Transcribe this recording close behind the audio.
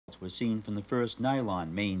was seen from the first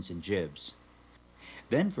nylon mains and jibs.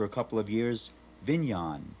 Then for a couple of years,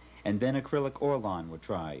 Vignon and then acrylic Orlon were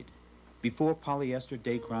tried, before polyester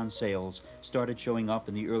Dacron sails started showing up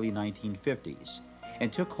in the early 1950s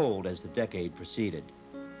and took hold as the decade proceeded.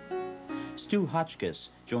 Stu Hotchkiss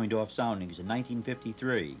joined Off Soundings in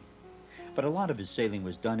 1953, but a lot of his sailing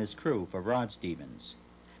was done as crew for Rod Stevens,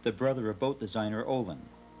 the brother of boat designer Olin.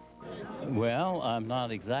 Well, I'm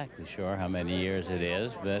not exactly sure how many years it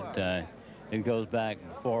is, but it goes back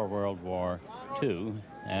before World War II,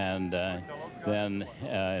 and then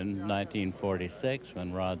in 1946,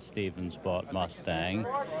 when Rod Stevens bought Mustang,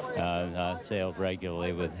 I sailed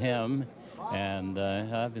regularly with him, and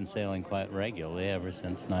I've been sailing quite regularly ever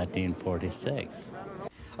since 1946.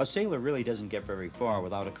 A sailor really doesn't get very far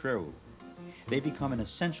without a crew. They become an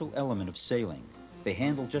essential element of sailing. They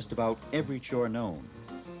handle just about every chore known.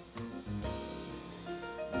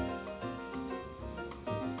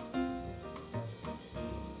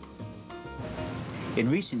 In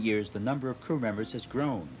recent years, the number of crew members has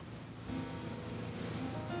grown.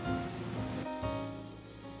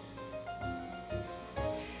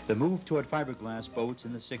 The move toward fiberglass boats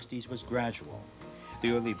in the 60s was gradual.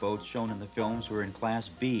 The early boats shown in the films were in Class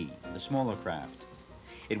B, the smaller craft.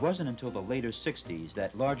 It wasn't until the later 60s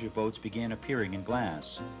that larger boats began appearing in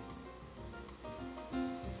glass.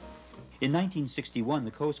 In 1961,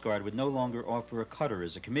 the Coast Guard would no longer offer a cutter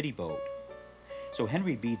as a committee boat. So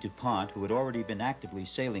Henry B. DuPont, who had already been actively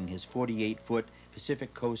sailing his 48-foot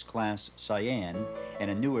Pacific Coast class Cyane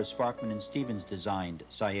and a newer Sparkman and Stevens designed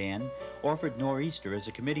Cyane, offered Nor'easter as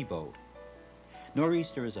a committee boat.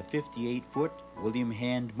 Nor'easter is a 58-foot William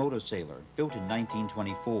Hand motorsailor built in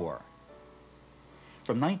 1924.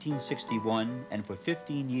 From 1961 and for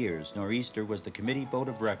 15 years, Nor'easter was the committee boat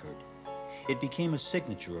of record. It became a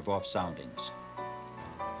signature of Off Soundings.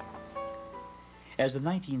 As the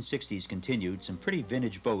 1960s continued, some pretty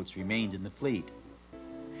vintage boats remained in the fleet.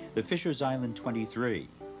 The Fisher's Island 23,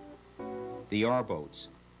 the R-boats,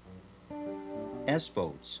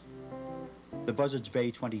 S-boats, the Buzzards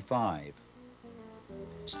Bay 25,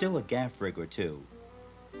 still a gaff rig or two.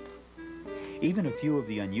 Even a few of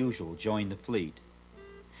the unusual joined the fleet.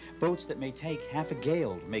 Boats that may take half a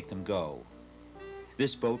gale to make them go.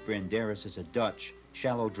 This boat, Branderis, is a Dutch,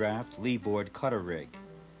 shallow draft, lee-board cutter rig.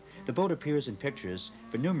 The boat appears in pictures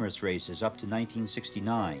for numerous races up to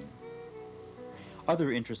 1969.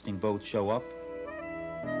 Other interesting boats show up.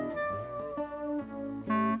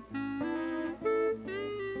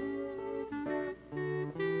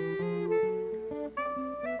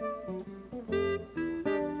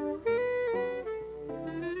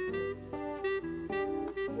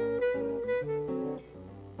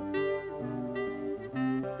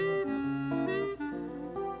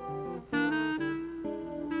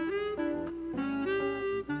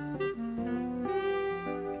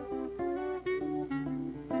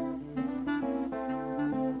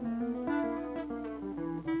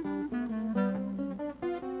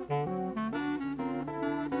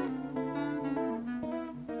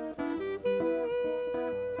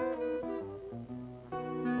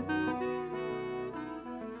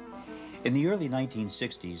 In the early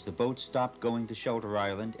 1960s, the boats stopped going to Shelter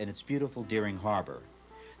Island and its beautiful Deering Harbor.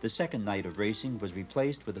 The second night of racing was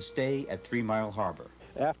replaced with a stay at 3 Mile Harbor.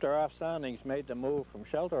 After Off Soundings made the move from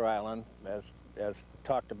Shelter Island, as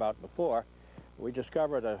talked about before, we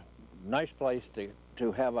discovered a nice place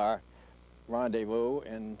to have our rendezvous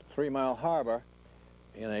in 3 Mile Harbor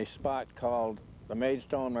in a spot called the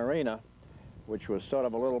Maidstone Marina, which was sort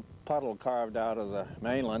of a little puddle carved out of the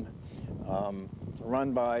mainland,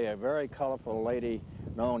 run by a very colorful lady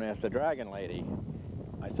known as the Dragon Lady.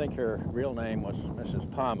 I think her real name was Mrs.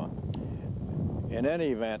 Palmer. In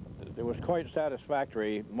any event, it was quite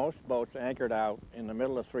satisfactory. Most boats anchored out in the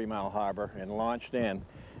middle of 3 Mile Harbor and launched in,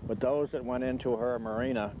 but those that went into her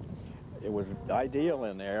marina, it was ideal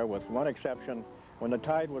in there, with one exception. When the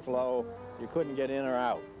tide was low, you couldn't get in or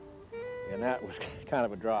out, and that was kind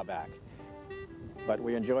of a drawback. But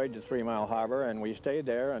we enjoyed the 3 Mile Harbor, and we stayed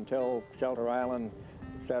there until Shelter Island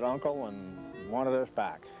said uncle and wanted us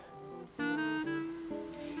back.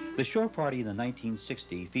 The shore party in the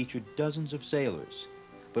 1960s featured dozens of sailors,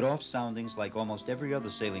 but Off Soundings, like almost every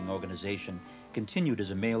other sailing organization, continued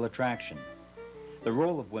as a male attraction. The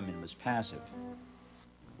role of women was passive.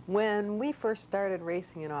 When we first started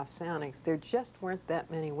racing in Off Soundings, there just weren't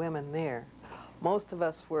that many women there. Most of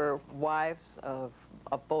us were wives of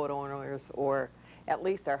boat owners, or at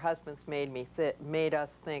least our husbands made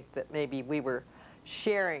us think that maybe we were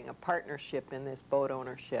sharing a partnership in this boat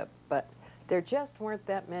ownership. But there just weren't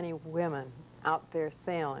that many women out there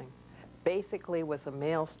sailing. Basically, was a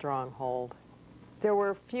male stronghold. There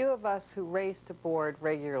were a few of us who raced aboard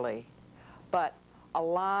regularly, but a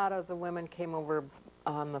lot of the women came over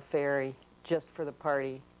on the ferry just for the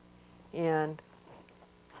party, and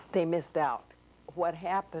they missed out. What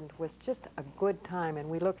happened was just a good time, and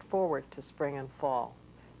we looked forward to spring and fall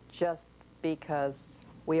just because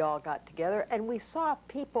we all got together, and we saw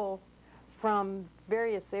people from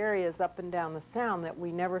various areas up and down the Sound that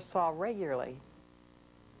we never saw regularly.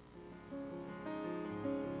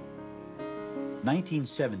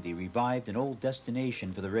 1970 revived an old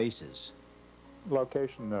destination for the races.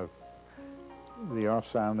 Location of the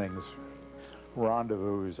off-soundings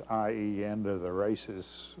rendezvous, i.e. end of the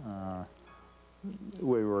races,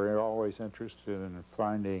 we were always interested in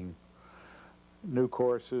finding new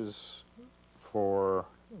courses for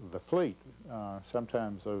the fleet.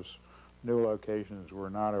 Sometimes those new locations were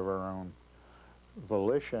not of our own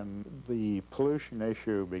volition. The pollution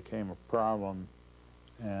issue became a problem,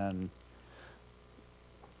 and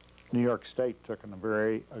New York State took a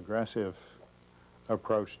very aggressive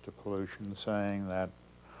approach to pollution, saying that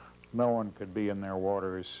no one could be in their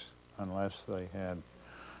waters unless they had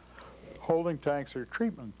holding tanks or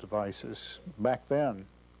treatment devices. Back then,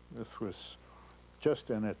 this was just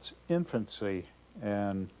in its infancy,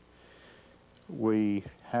 and we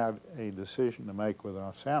had a decision to make with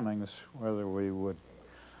our soundings whether we would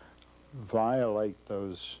violate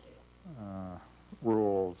those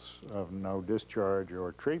rules of no discharge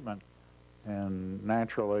or treatment, and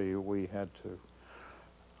naturally we had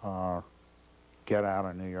to get out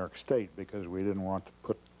of New York State because we didn't want to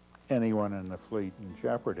put anyone in the fleet in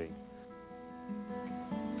jeopardy.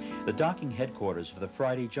 The docking headquarters for the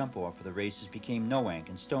Friday jump-off for the races became Noank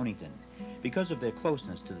and Stonington because of their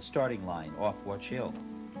closeness to the starting line off Watch Hill.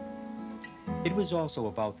 It was also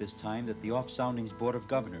about this time that the Off-Soundings Board of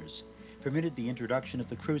Governors permitted the introduction of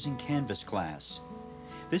the cruising canvas class.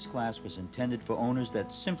 This class was intended for owners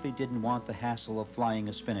that simply didn't want the hassle of flying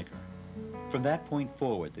a spinnaker. From that point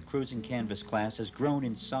forward, the cruising canvas class has grown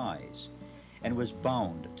in size and was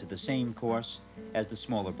bound to the same course as the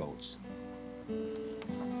smaller boats.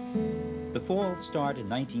 The fall start in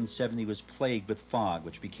 1970 was plagued with fog,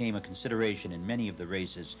 which became a consideration in many of the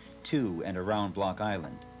races to and around Block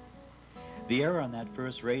Island. The air on that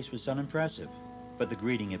first race was unimpressive, but the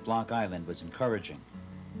greeting at Block Island was encouraging.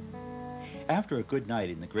 After a good night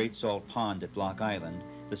in the Great Salt Pond at Block Island,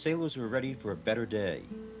 the sailors were ready for a better day.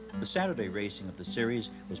 The Saturday racing of the series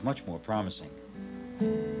was much more promising.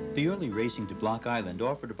 The early racing to Block Island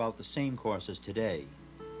offered about the same course as today.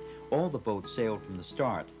 All the boats sailed from the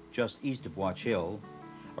start, just east of Watch Hill,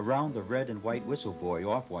 around the red and white Whistle Buoy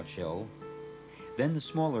off Watch Hill. Then the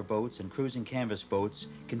smaller boats and cruising canvas boats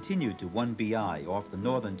continued to 1BI off the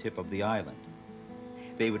northern tip of the island.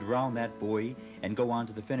 They would round that buoy and go on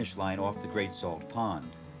to the finish line off the Great Salt Pond.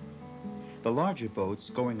 The larger boats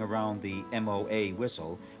going around the MOA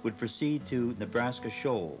Whistle would proceed to Nebraska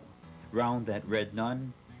Shoal, round that Red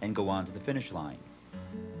Nun, and go on to the finish line.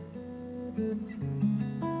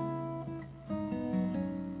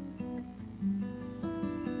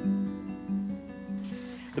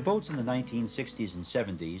 The boats in the 1960s and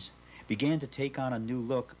 70s began to take on a new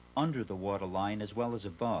look under the waterline as well as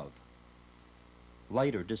above.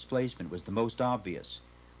 Lighter displacement was the most obvious,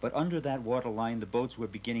 but under that waterline the boats were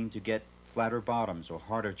beginning to get flatter bottoms or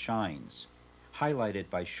harder chines, highlighted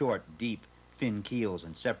by short, deep, fin keels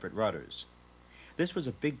and separate rudders. This was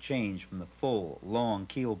a big change from the full, long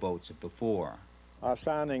keel boats of before. Our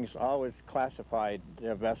soundings always classified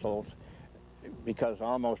their vessels, because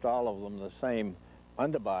almost all of them the same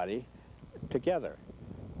underbody, together.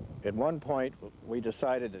 At one point we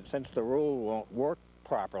decided that since the rule won't work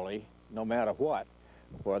properly, no matter what,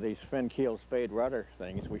 for these fin keel spade rudder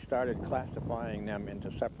things, we started classifying them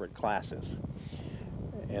into separate classes.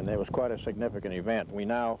 And there was quite a significant event. We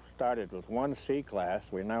now started with 1 C class.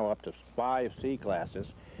 We're now up to 5 C classes.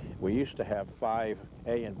 We used to have 5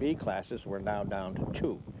 A and B classes. We're now down to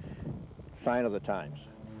 2. Sign of the times.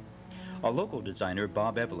 A local designer,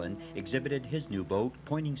 Bob Evelyn, exhibited his new boat,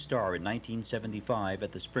 Pointing Star, in 1975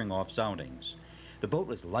 at the Spring Off-Soundings. The boat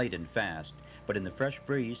was light and fast, but in the fresh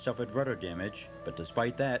breeze suffered rudder damage, but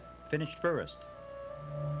despite that, finished first.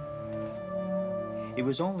 It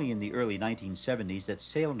was only in the early 1970s that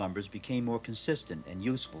sail numbers became more consistent and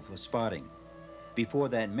useful for spotting. Before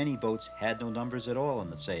that, many boats had no numbers at all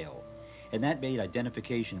on the sail, and that made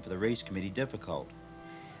identification for the race committee difficult.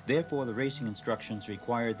 Therefore, the racing instructions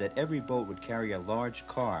required that every boat would carry a large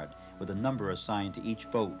card with a number assigned to each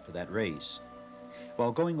boat for that race.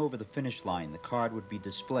 While going over the finish line, the card would be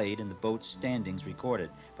displayed and the boat's standings recorded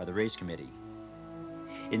by the race committee.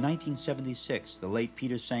 In 1976, the late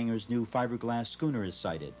Peter Sanger's new fiberglass schooner is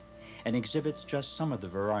sighted, and exhibits just some of the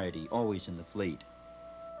variety always in the fleet.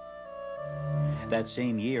 That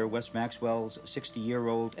same year, West Maxwell's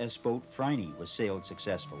 60-year-old S-boat Phryne was sailed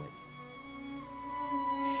successfully.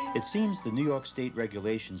 It seems the New York State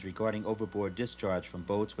regulations regarding overboard discharge from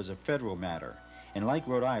boats was a federal matter, and like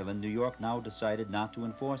Rhode Island, New York now decided not to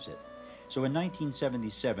enforce it. So in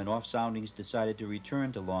 1977, Off Soundings decided to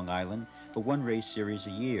return to Long Island for one race series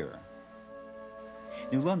a year.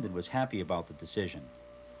 New London was happy about the decision.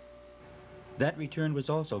 That return was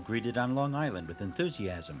also greeted on Long Island with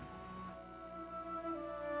enthusiasm.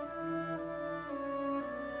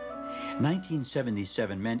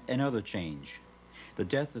 1977 meant another change. The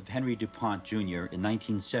death of Henry DuPont Jr. in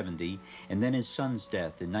 1970 and then his son's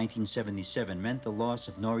death in 1977 meant the loss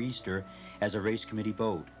of Nor'easter as a race committee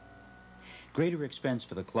boat. Greater expense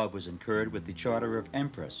for the club was incurred with the charter of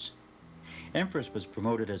Empress. Empress was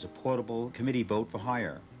promoted as a portable committee boat for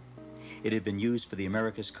hire. It had been used for the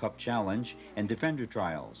America's Cup Challenge and Defender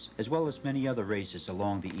trials, as well as many other races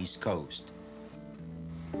along the East Coast.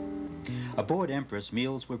 Aboard Empress,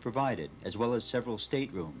 meals were provided, as well as several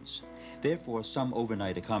staterooms. Therefore, some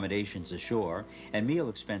overnight accommodations ashore and meal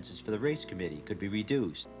expenses for the race committee could be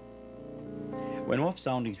reduced. When Off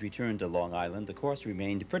Soundings returned to Long Island, the course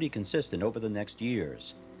remained pretty consistent over the next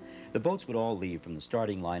years. The boats would all leave from the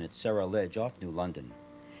starting line at Sarah Ledge off New London.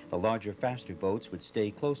 The larger, faster boats would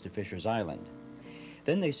stay close to Fisher's Island.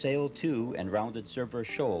 Then they sailed to and rounded Cervera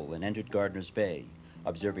Shoal and entered Gardiner's Bay,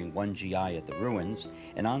 observing 1 GI at the ruins,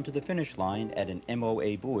 and on to the finish line at an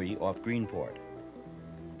MOA buoy off Greenport.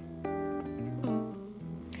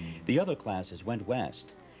 The other classes went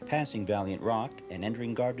west, passing Valiant Rock and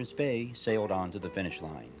entering Gardiner's Bay, sailed on to the finish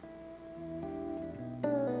line.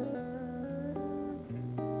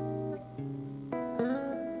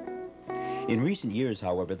 In recent years,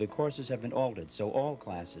 however, the courses have been altered, so all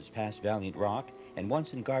classes pass Valiant Rock and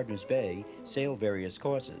once in Gardiner's Bay, sail various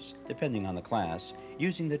courses, depending on the class,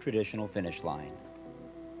 using the traditional finish line.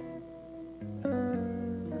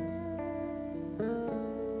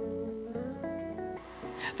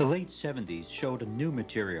 The late 70s showed a new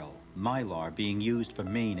material, mylar, being used for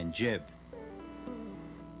main and jib.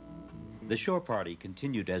 The shore party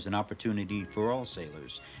continued as an opportunity for all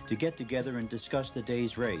sailors to get together and discuss the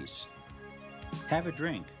day's race, have a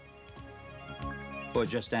drink, or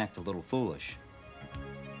just act a little foolish.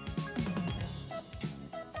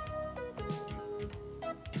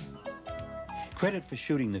 Credit for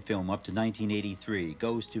shooting the film up to 1983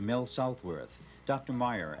 goes to Mel Southworth, Dr.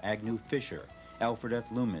 Meyer, Agnew Fisher, Alfred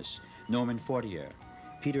F. Loomis, Norman Fortier,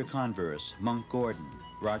 Peter Converse, Monk Gordon,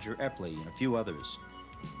 Roger Epley, and a few others.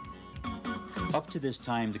 Up to this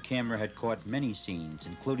time, the camera had caught many scenes,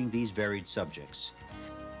 including these varied subjects.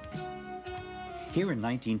 Here in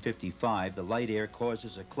 1955, the light air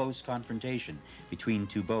causes a close confrontation between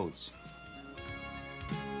two boats.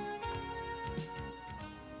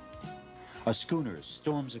 A schooner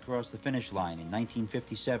storms across the finish line in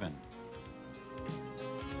 1957.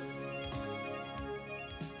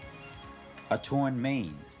 A torn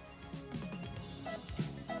main.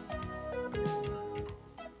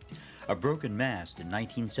 A broken mast in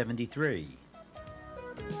 1973.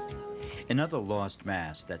 Another lost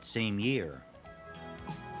mast that same year.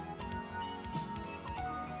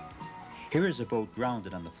 Here is a boat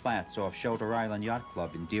grounded on the flats off Shelter Island Yacht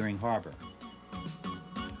Club in Deering Harbor.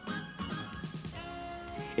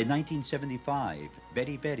 In 1975,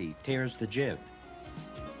 Betty Betty tears the jib.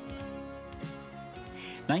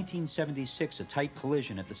 1976, a tight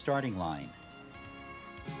collision at the starting line.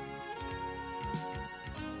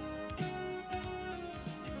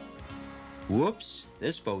 Whoops,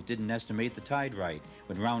 this boat didn't estimate the tide right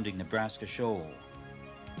when rounding Nebraska Shoal.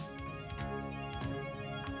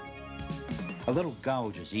 A little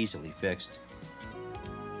gouge is easily fixed.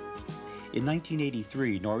 In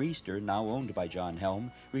 1983, Nor'easter, now owned by John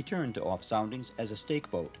Helm, returned to Off Soundings as a stake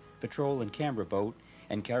boat, patrol and camera boat,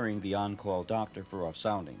 and carrying the on-call doctor for Off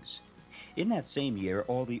Soundings. In that same year,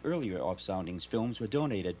 all the earlier Off Soundings films were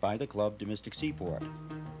donated by the club to Mystic Seaport.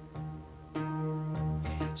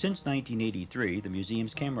 Since 1983, the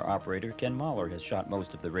museum's camera operator, Ken Mahler, has shot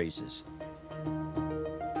most of the races.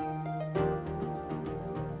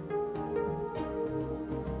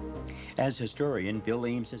 As historian, Bill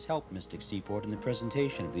Ames has helped Mystic Seaport in the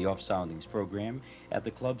presentation of the Off Soundings program at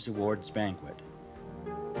the club's awards banquet.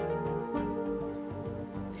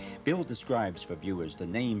 Bill describes for viewers the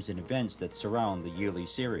names and events that surround the yearly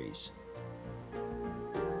series.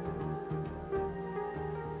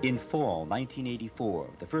 In fall 1984,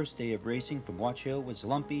 the first day of racing from Watch Hill was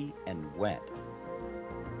lumpy and wet.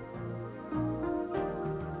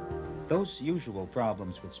 Those Those usual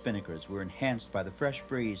problems with spinnakers were enhanced by the fresh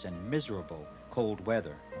breeze and miserable cold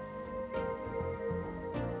weather.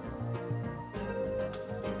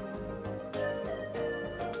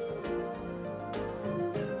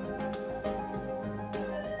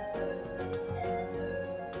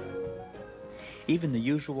 Even the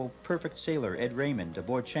usual perfect sailor Ed Raymond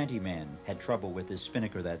aboard Shantyman had trouble with his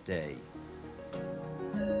spinnaker that day.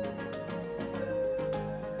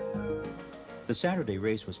 The Saturday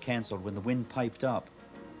race was canceled when the wind piped up.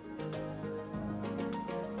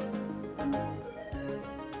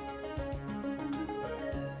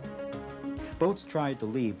 Boats tried to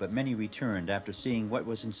leave, but many returned after seeing what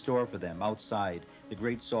was in store for them outside the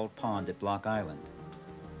Great Salt Pond at Block Island.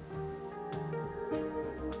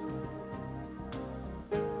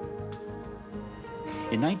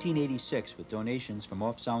 In 1986, with donations from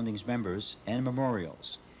Off Soundings members and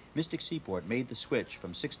memorials, Mystic Seaport made the switch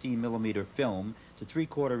from 16mm film to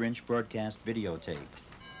 3/4-inch broadcast videotape.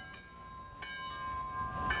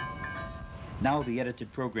 Now the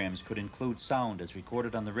edited programs could include sound as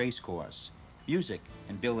recorded on the race course, music,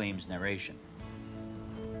 and Bill Ames' narration.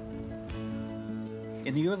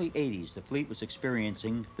 In the early 80s, the fleet was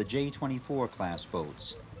experiencing the J-24 class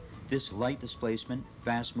boats. This light displacement,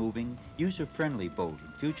 fast-moving, user-friendly boat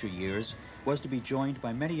in future years was to be joined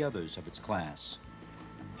by many others of its class.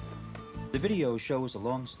 The video shows a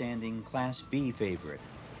long-standing Class B favorite,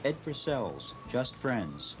 Ed Purcell's Just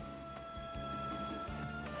Friends.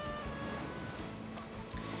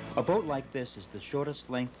 A boat like this is the shortest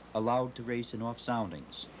length allowed to race in Off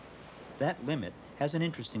Soundings. That limit has an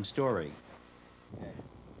interesting story.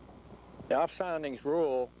 The Off Soundings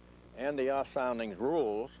rule and the Off Soundings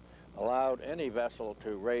rules allowed any vessel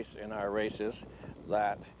to race in our races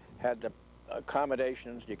that had the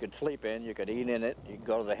accommodations. You could sleep in, you could eat in it, you could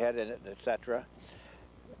go to the head in it, etc.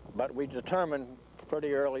 But we determined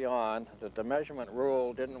pretty early on that the measurement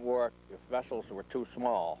rule didn't work if vessels were too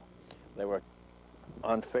small. They were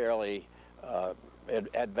unfairly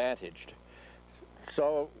advantaged.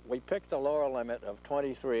 So we picked a lower limit of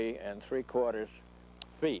 23 3/4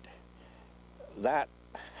 feet. That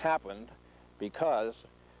happened because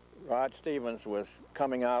Rod Stevens was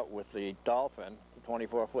coming out with the Dolphin, the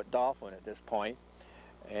 24-foot Dolphin at this point,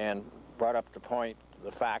 and brought up the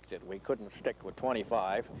fact that we couldn't stick with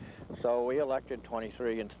 25, so we elected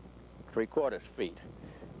 23 3/4 feet.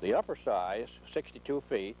 The upper size, 62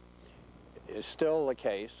 feet, is still the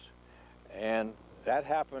case, and that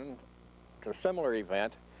happened to a similar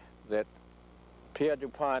event that Pierre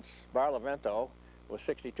DuPont's Barlovento was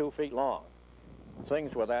 62 feet long.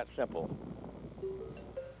 Things were that simple.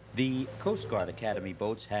 The Coast Guard Academy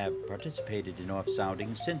boats have participated in Off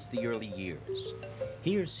Soundings since the early years.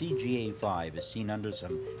 Here, CGA-5 is seen under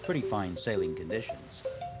some pretty fine sailing conditions.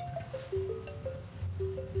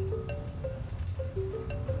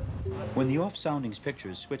 When the Off Soundings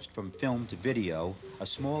pictures switched from film to video, a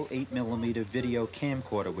small 8mm video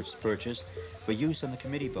camcorder was purchased for use on the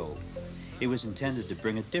committee boat. It was intended to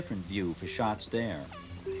bring a different view for shots there.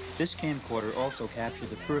 This camcorder also captured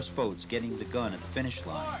the first boats getting the gun at the finish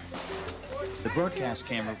line. The broadcast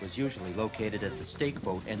camera was usually located at the stake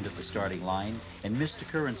boat end of the starting line and missed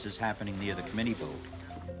occurrences happening near the committee boat.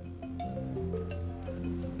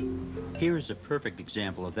 Here is a perfect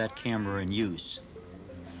example of that camera in use.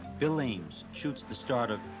 Bill Ames shoots the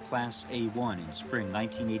start of Class A1 in spring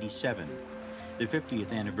 1987, the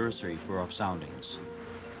 50th anniversary for Off Soundings.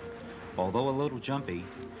 Although a little jumpy,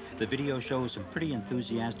 the video shows some pretty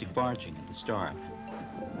enthusiastic barging at the start.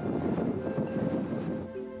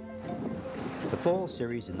 The fall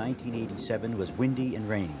series in 1987 was windy and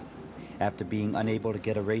rainy. After being unable to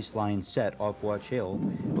get a race line set off Watch Hill,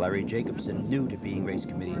 Larry Jacobson, new to being race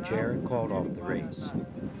committee chair, called off the race.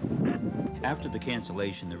 After the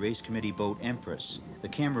cancellation, the race committee boat Empress, the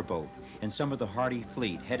camera boat, and some of the Hardy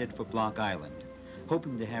fleet headed for Block Island,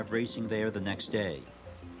 hoping to have racing there the next day.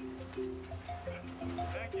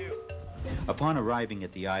 Upon arriving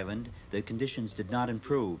at the island, the conditions did not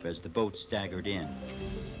improve as the boats staggered in.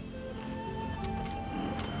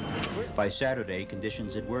 By Saturday,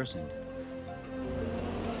 conditions had worsened.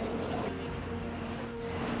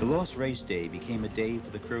 The lost race day became a day for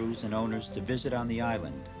the crews and owners to visit on the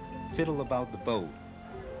island, fiddle about the boat,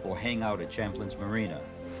 or hang out at Champlin's Marina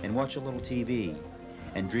and watch a little TV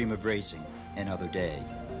and dream of racing another day.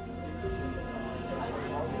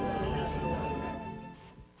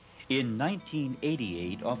 In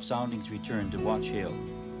 1988, Off Soundings returned to Watch Hill.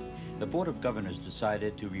 The Board of Governors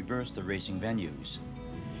decided to reverse the racing venues.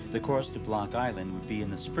 The course to Block Island would be in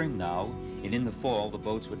the spring now, and in the fall the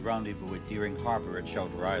boats would rendezvous at Deering Harbor at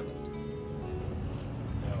Shelter Island.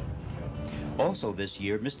 Also this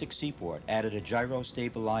year, Mystic Seaport added a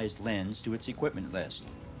gyro-stabilized lens to its equipment list.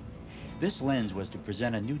 This lens was to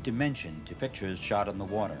present a new dimension to pictures shot on the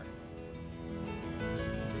water.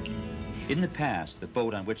 In the past, the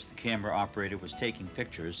boat on which the camera operator was taking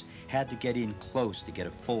pictures had to get in close to get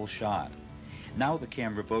a full shot. Now the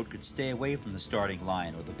camera boat could stay away from the starting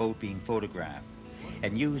line or the boat being photographed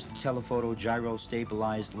and use the telephoto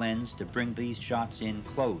gyro-stabilized lens to bring these shots in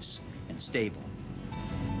close and stable.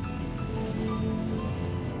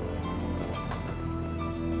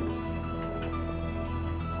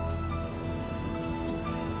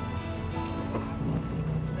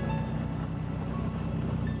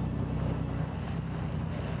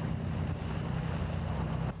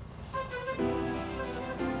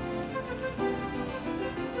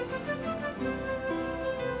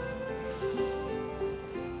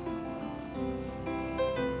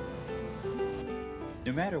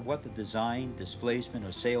 No matter what the design, displacement,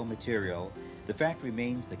 or sail material, the fact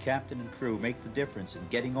remains the captain and crew make the difference in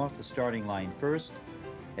getting off the starting line first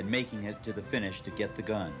and making it to the finish to get the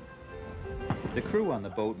gun. The crew on the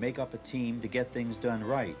boat make up a team to get things done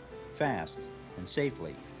right, fast, and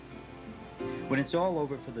safely. When it's all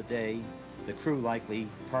over for the day, the crew likely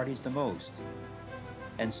parties the most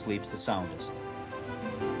and sleeps the soundest.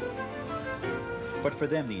 But for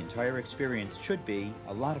them, the entire experience should be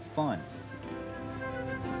a lot of fun.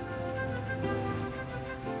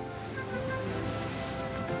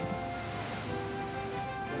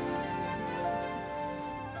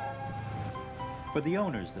 For the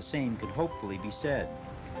owners, the same could hopefully be said.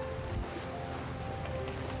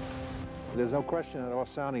 There's no question that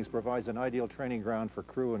Off Soundings provides an ideal training ground for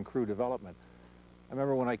crew and crew development. I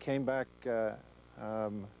remember when I came back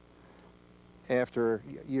after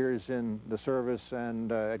years in the service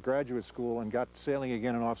and at graduate school and got sailing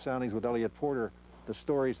again in Off Soundings with Elliot Porter, the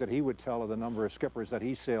stories that he would tell of the number of skippers that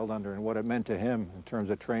he sailed under and what it meant to him in terms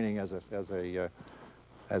of training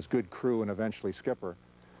as good crew and eventually skipper.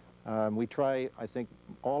 We try, I think,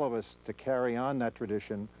 all of us to carry on that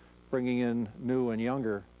tradition, bringing in new and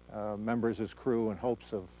younger members as crew in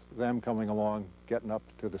hopes of them coming along, getting up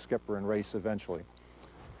to the skipper and race eventually.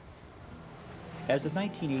 As the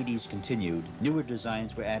 1980s continued, newer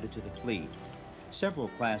designs were added to the fleet. Several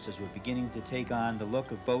classes were beginning to take on the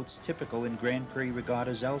look of boats typical in Grand Prix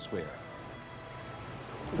regattas elsewhere.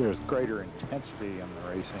 There's greater intensity in the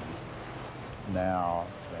racing now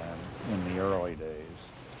than in the early days.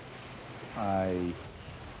 I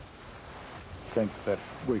think that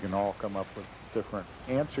we can all come up with different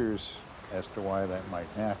answers as to why that might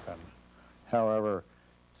happen. However,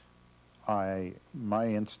 my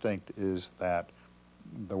instinct is that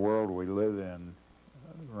the world we live in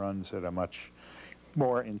runs at a much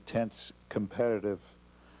more intense competitive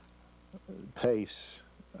pace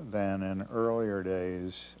than in earlier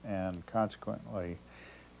days, and consequently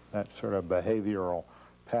that sort of behavioral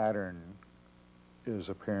pattern is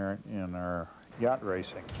apparent in our yacht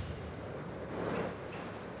racing.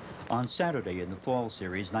 On Saturday in the Fall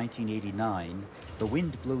Series 1989, the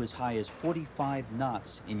wind blew as high as 45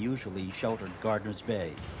 knots in usually sheltered Gardner's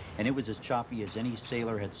Bay, and it was as choppy as any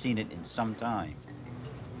sailor had seen it in some time.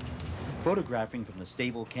 Photographing from the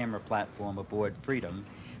stable camera platform aboard Freedom,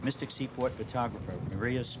 Mystic Seaport photographer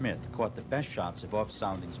Maria Smith caught the best shots of Off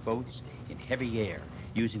Soundings boats in heavy air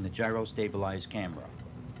using the gyro-stabilized camera.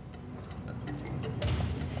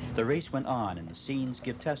 The race went on, and the scenes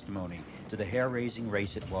give testimony to the hair-raising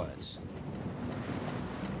race it was.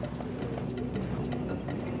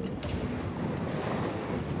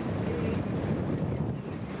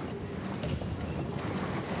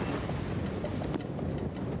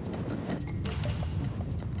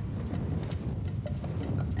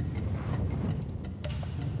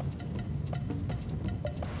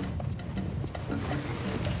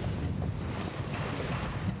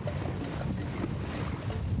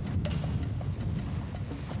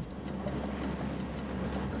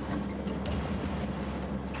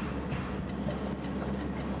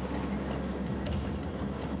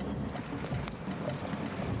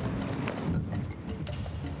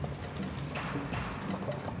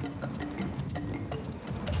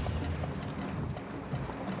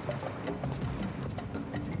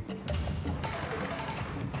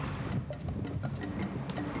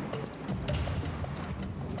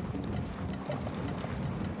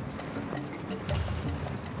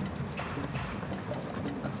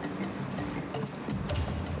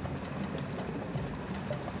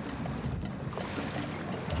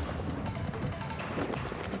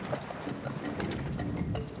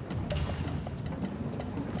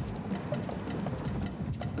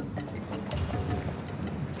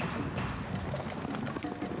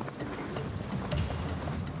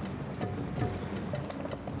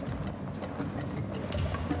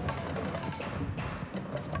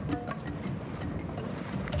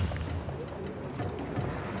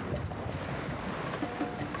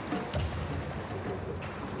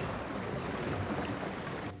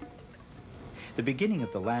 The beginning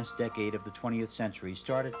of the last decade of the 20th century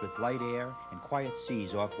started with light air and quiet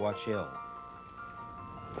seas off Watch Hill.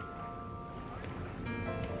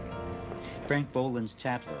 Frank Boland's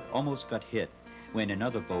Tatler almost got hit when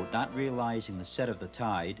another boat, not realizing the set of the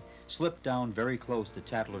tide, slipped down very close to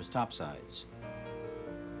Tatler's topsides.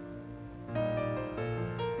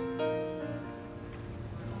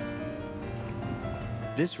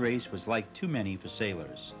 This race was like too many for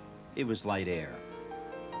sailors. It was light air.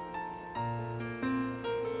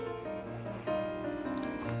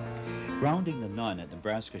 Rounding the Nun at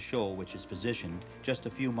Nebraska Shoal, which is positioned just a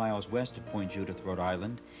few miles west of Point Judith, Rhode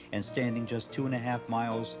Island, and standing just 2.5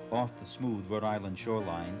 miles off the smooth Rhode Island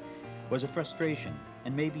shoreline, was a frustration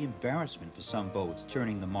and maybe embarrassment for some boats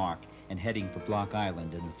turning the mark and heading for Block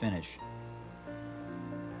Island in the finish.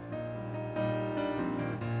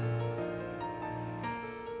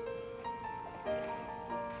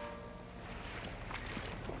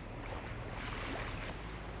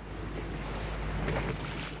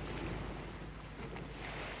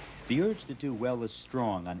 The urge to do well is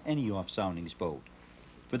strong on any off-soundings boat.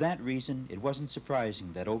 For that reason, it wasn't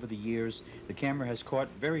surprising that over the years, the camera has caught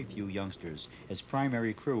very few youngsters as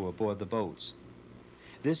primary crew aboard the boats.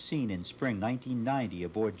 This scene in spring 1990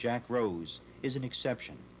 aboard Jack Rose is an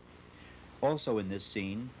exception. Also in this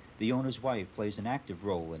scene, the owner's wife plays an active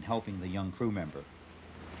role in helping the young crew member.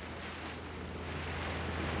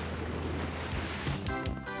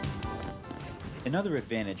 Another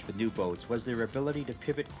advantage for new boats was their ability to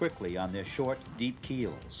pivot quickly on their short, deep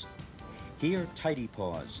keels. Here, tighty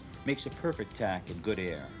paws makes a perfect tack in good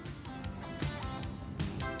air.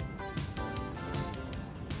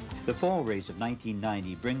 The fall race of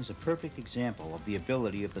 1990 brings a perfect example of the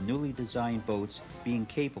ability of the newly designed boats being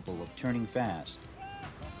capable of turning fast.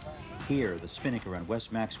 Here, the spinnaker on Wes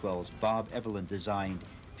Maxwell's Bob Evelyn designed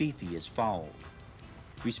Fifi is fouled.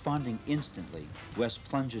 Responding instantly, Wes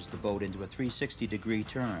plunges the boat into a 360-degree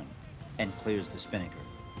turn and clears the spinnaker.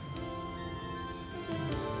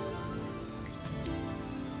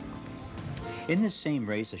 In this same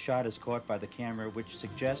race, a shot is caught by the camera which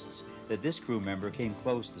suggests that this crew member came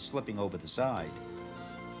close to slipping over the side.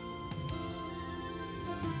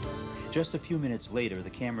 Just a few minutes later,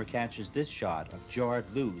 the camera catches this shot of jarred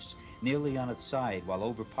loose, nearly on its side while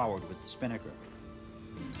overpowered with the spinnaker.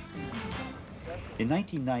 In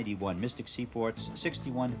 1991, Mystic Seaport's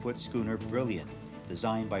 61-foot schooner Brilliant,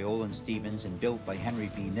 designed by Olin Stevens and built by Henry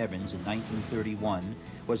B. Nevins in 1931,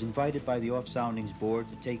 was invited by the Off-Soundings Board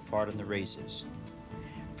to take part in the races.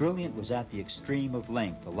 Brilliant was at the extreme of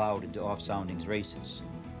length allowed into off-soundings races.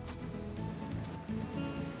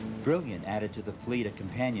 Brilliant added to the fleet a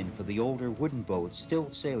companion for the older wooden boats still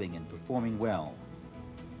sailing and performing well.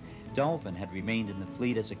 Dolphin had remained in the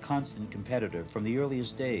fleet as a constant competitor from the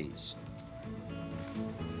earliest days.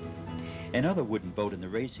 Another wooden boat in the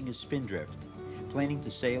racing is Spindrift, planning to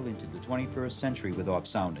sail into the 21st century with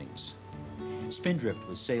off-soundings. Spindrift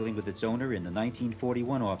was sailing with its owner in the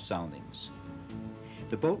 1941 off-soundings.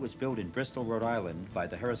 The boat was built in Bristol, Rhode Island by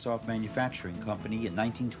the Harrisoff Manufacturing Company in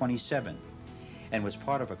 1927 and was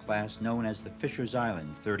part of a class known as the Fisher's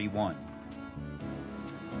Island 31.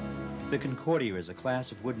 The Concordia is a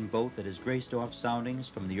class of wooden boat that has graced off-soundings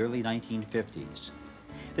from the early 1950s.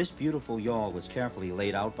 This beautiful yawl was carefully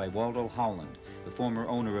laid out by Waldo Howland, the former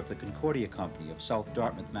owner of the Concordia Company of South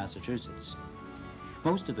Dartmouth, Massachusetts.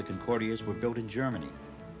 Most of the Concordias were built in Germany.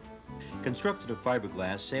 Constructed of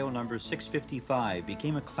fiberglass, sail number 655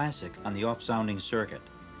 became a classic on the off-sounding circuit.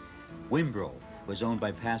 Wimbrel was owned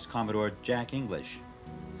by past Commodore Jack English.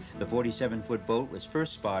 The 47-foot boat was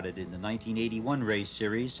first spotted in the 1981 race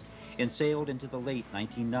series and sailed into the late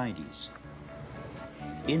 1990s.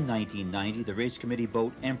 In 1990, the race committee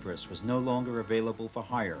boat Empress was no longer available for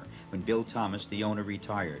hire when Bill Thomas, the owner,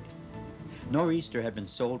 retired. Nor'easter had been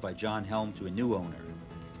sold by John Helm to a new owner.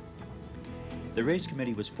 The race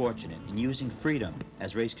committee was fortunate in using Freedom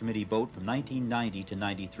as race committee boat from 1990 to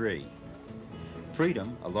 93.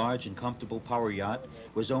 Freedom, a large and comfortable power yacht,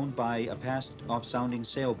 was owned by a past off-sounding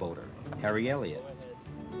sailboater, Harry Elliott.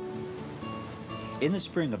 In the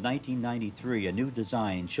spring of 1993, a new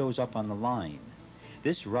design shows up on the line.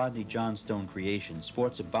 This Rodney Johnstone creation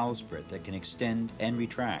sports a bowsprit that can extend and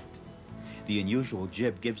retract. The unusual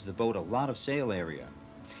jib gives the boat a lot of sail area.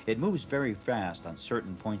 It moves very fast on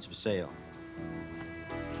certain points of sail.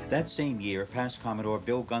 That same year, past Commodore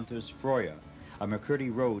Bill Gunther's Froya, a McCurdy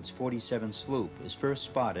Rhodes 47 sloop, is first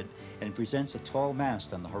spotted and presents a tall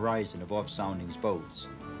mast on the horizon of off-soundings boats.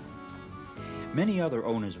 Many other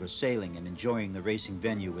owners were sailing and enjoying the racing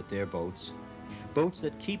venue with their boats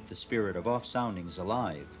that keep the spirit of off-soundings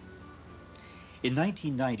alive. In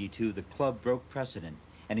 1992, the club broke precedent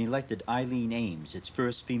and elected Eileen Ames, its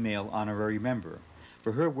first female honorary member,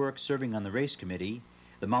 for her work serving on the race committee,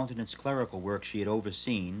 the mountainous clerical work she had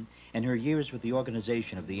overseen, and her years with the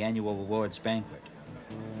organization of the annual awards banquet.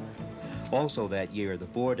 Also that year, the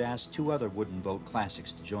board asked 2 other wooden boat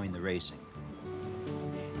classics to join the racing.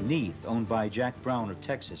 Neath, owned by Jack Brown of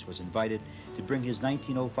Texas, was invited to bring his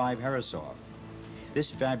 1905 Harrisoff. This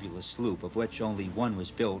fabulous sloop, of which only one was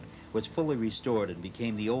built, was fully restored and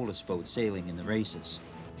became the oldest boat sailing in the races.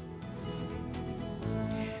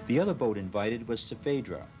 The other boat invited was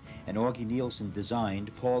Cephedra, an Augie Nielsen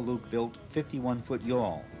designed, Paul Luke built 51-foot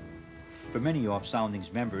yawl. For many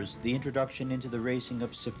Off-Soundings members, the introduction into the racing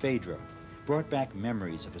of Cephedra brought back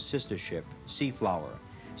memories of a sister ship, Seaflower,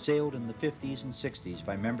 sailed in the 50s and 60s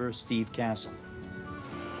by member Steve Castle.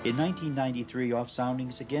 In 1993,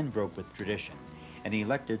 Off-Soundings again broke with tradition and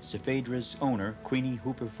elected Cephedra's owner, Queenie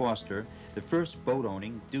Hooper Foster, the first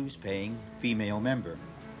boat-owning, dues-paying female member.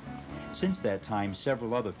 Since that time,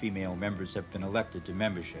 several other female members have been elected to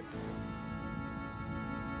membership.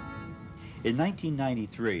 In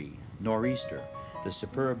 1993, Nor'easter, the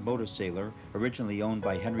superb motor sailor originally owned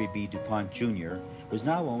by Henry B. DuPont Jr., was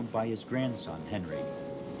now owned by his grandson, Henry.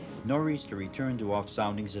 Nor'easter returned to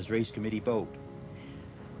Off-Soundings as race committee boat.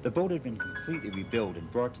 The boat had been completely rebuilt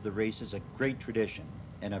and brought to the races a great tradition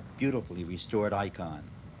and a beautifully restored icon.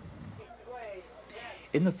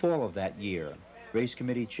 In the fall of that year, race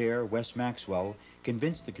committee chair Wes Maxwell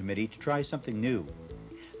convinced the committee to try something new.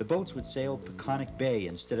 The boats would sail Peconic Bay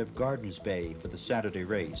instead of Gardner's Bay for the Saturday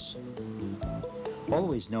race.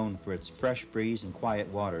 Always known for its fresh breeze and quiet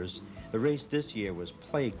waters, the race this year was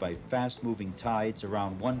plagued by fast-moving tides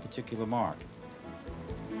around one particular mark.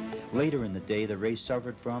 Later in the day, the race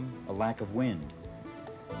suffered from a lack of wind.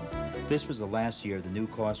 This was the last year the new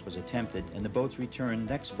course was attempted, and the boats returned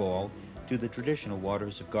next fall to the traditional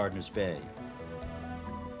waters of Gardner's Bay.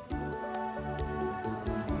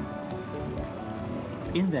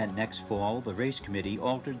 In that next fall, the race committee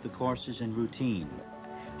altered the courses and routine.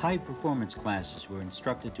 High-performance classes were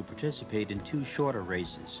instructed to participate in 2 shorter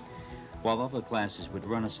races, while other classes would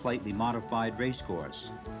run a slightly modified race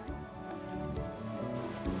course.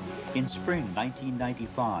 In spring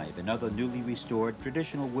 1995, another newly restored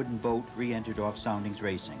traditional wooden boat re-entered Off-Soundings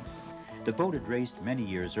racing. The boat had raced many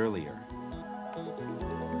years earlier.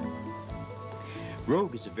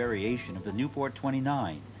 Rogue is a variation of the Newport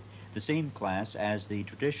 29, the same class as the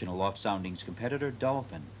traditional Off-Soundings competitor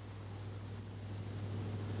Dolphin.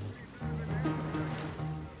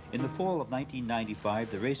 In the fall of 1995,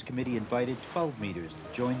 the race committee invited 12 meters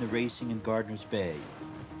to join the racing in Gardner's Bay.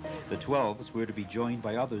 The 12s were to be joined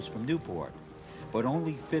by others from Newport, but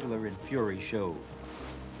only Fiddler and Fury showed.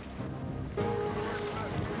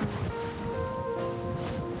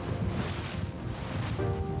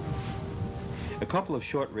 A couple of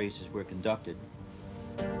short races were conducted,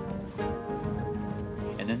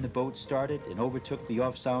 and then the boat started and overtook the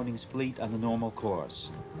Off-Soundings fleet on the normal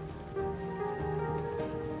course.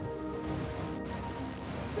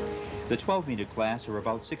 The 12-meter class are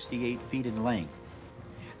about 68 feet in length.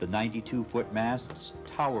 The 92-foot masts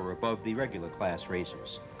tower above the regular class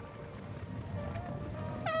racers.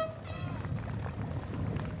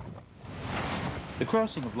 The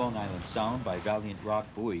crossing of Long Island Sound by Valiant Rock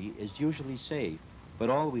Buoy is usually safe, but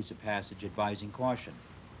always a passage advising caution.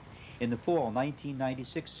 In the fall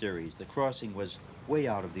 1996 series, the crossing was way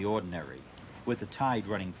out of the ordinary, with the tide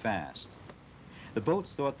running fast. The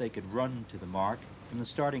boats thought they could run to the mark from the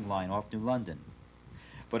starting line off New London.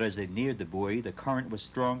 But as they neared the buoy, the current was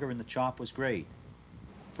stronger and the chop was great.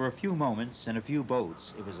 For a few moments and a few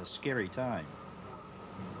boats, it was a scary time.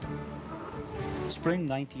 Spring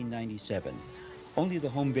 1997. Only the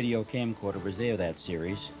home video camcorder was there that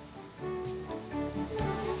series.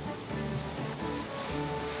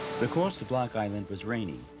 The course to Block Island was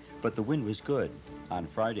rainy, but the wind was good. On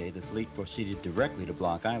Friday, the fleet proceeded directly to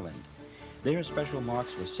Block Island. There, special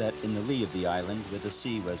marks were set in the lee of the island where the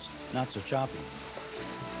sea was not so choppy.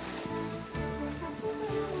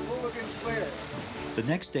 The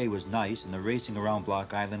next day was nice and the racing around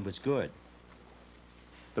Block Island was good.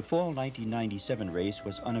 The fall 1997 race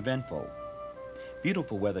was uneventful.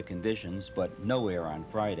 Beautiful weather conditions, but no air on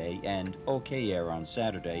Friday and okay air on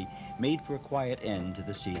Saturday made for a quiet end to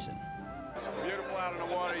the season. It's beautiful out in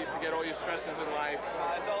the water. You forget all your stresses in life.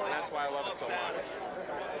 And that's why I love it so much.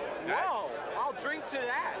 Whoa! I'll drink to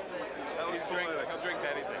that. He'll drink to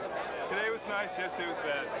anything. Today was nice, yesterday was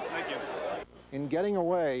bad. Thank you. In getting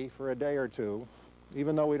away for a day or two,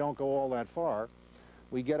 even though we don't go all that far,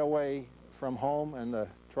 we get away from home and the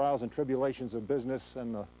trials and tribulations of business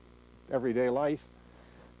and the everyday life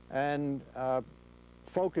and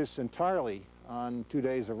focus entirely on 2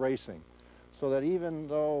 days of racing. So that even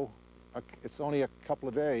though it's only a couple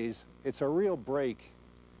of days, it's a real break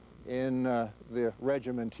in the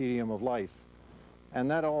regimen tedium of life. And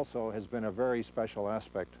that also has been a very special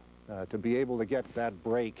aspect. To be able to get that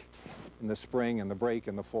break in the spring and the break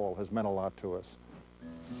in the fall has meant a lot to us.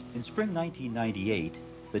 In spring 1998,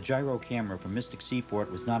 the gyro camera from Mystic Seaport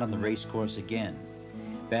was not on the race course again.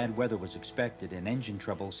 Bad weather was expected and engine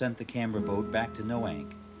trouble sent the camera boat back to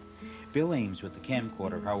Noank. Bill Ames with the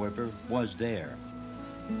camcorder, however, was there.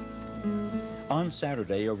 On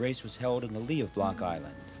Saturday, a race was held in the lee of Block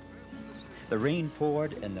Island. The rain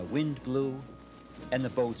poured and the wind blew and the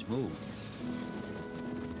boats moved.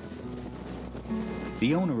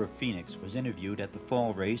 The owner of Phoenix was interviewed at the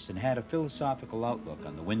fall race and had a philosophical outlook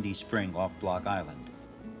on the windy spring off Block Island.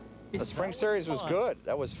 The spring series was good.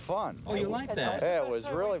 That was fun. Oh, you like that? Yeah, it was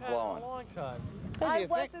really blowing. I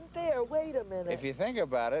wasn't there. Wait a minute. If you think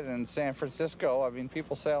about it, in San Francisco, I mean,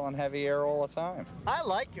 people sail in heavy air all the time. I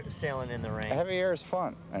like sailing in the rain. Heavy air is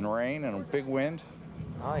fun, and rain and a big wind.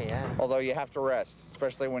 Oh, yeah. Although you have to rest,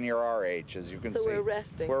 especially when you're our age, as you can see. So we're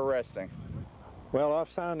resting. We're resting. Well,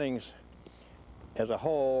 off soundings as a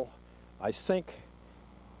whole, I think,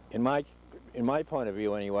 in my point of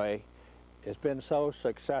view anyway, it's been so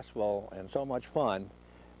successful and so much fun.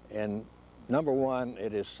 And number one,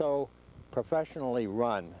 it is so professionally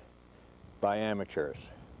run by amateurs.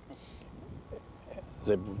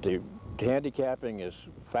 The handicapping is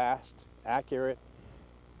fast, accurate,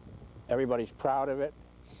 everybody's proud of it,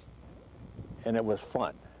 and it was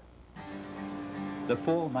fun. The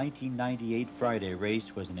fall 1998 Friday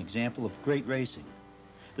race was an example of great racing.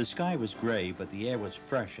 The sky was gray, but the air was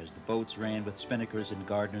fresh as the boats ran with spinnakers in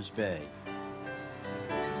Gardner's Bay.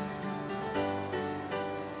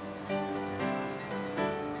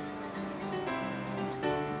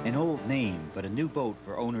 An old name, but a new boat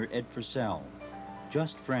for owner Ed Purcell.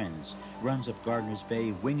 Just Friends runs up Gardner's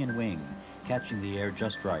Bay wing and wing, catching the air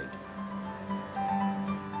just right.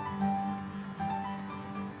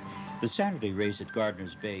 The Saturday race at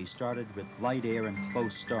Gardner's Bay started with light air and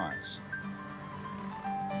close starts.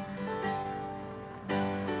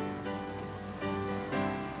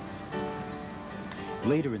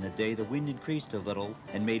 Later in the day, the wind increased a little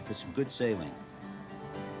and made for some good sailing.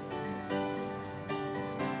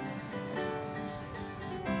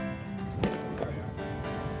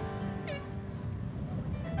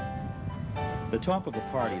 The talk of the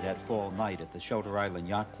party that fall night at the Shelter Island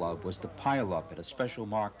Yacht Club was the pile-up at a special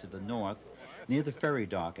mark to the north near the ferry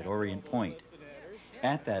dock at Orient Point.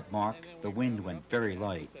 At that mark, the wind went very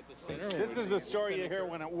light. This is the story you hear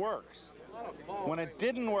when it works. When it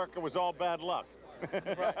didn't work, it was all bad luck.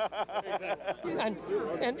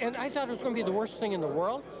 and I thought it was going to be the worst thing in the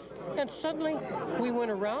world. And suddenly, we went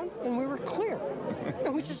around and we were clear.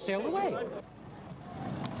 And we just sailed away.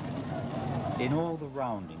 In all the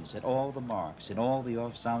roundings, at all the marks, in all the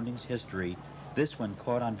off-soundings history, this one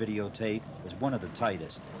caught on videotape was one of the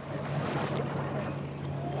tightest.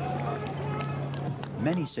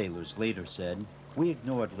 Many sailors later said, we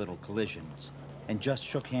ignored little collisions and just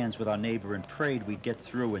shook hands with our neighbor and prayed we'd get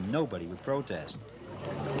through and nobody would protest.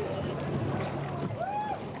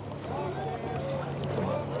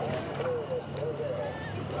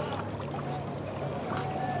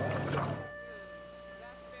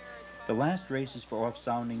 The last races for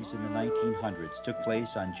off-soundings in the 1900s took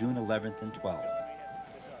place on June 11th and 12th.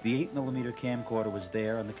 The 8mm camcorder was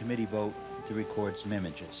there on the committee boat to record some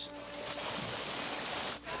images.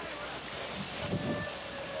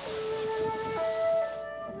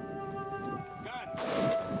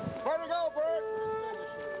 Where to go, Bert?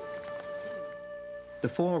 The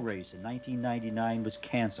fall race in 1999 was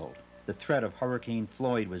canceled. The threat of Hurricane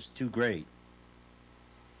Floyd was too great.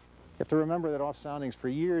 You have to remember that Off Soundings for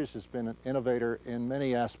years has been an innovator in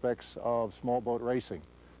many aspects of small boat racing.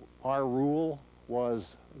 Our rule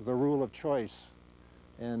was the rule of choice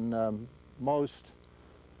in most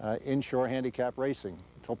inshore handicap racing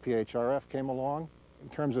until PHRF came along. In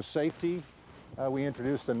terms of safety, we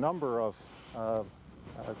introduced a number of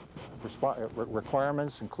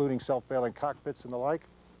requirements, including self-bailing cockpits and the like.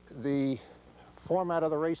 The format of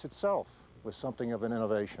the race itself was something of an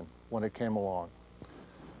innovation when it came along.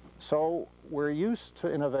 So we're used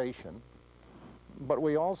to innovation, but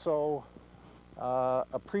we also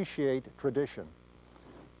appreciate tradition.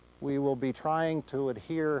 We will be trying to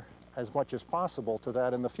adhere as much as possible to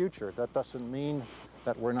that in the future. That doesn't mean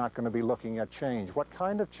that we're not going to be looking at change. What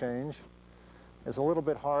kind of change is a little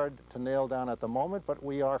bit hard to nail down at the moment, but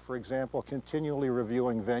we are, for example, continually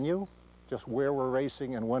reviewing venue, just where we're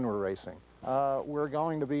racing and when we're racing. We're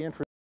going to be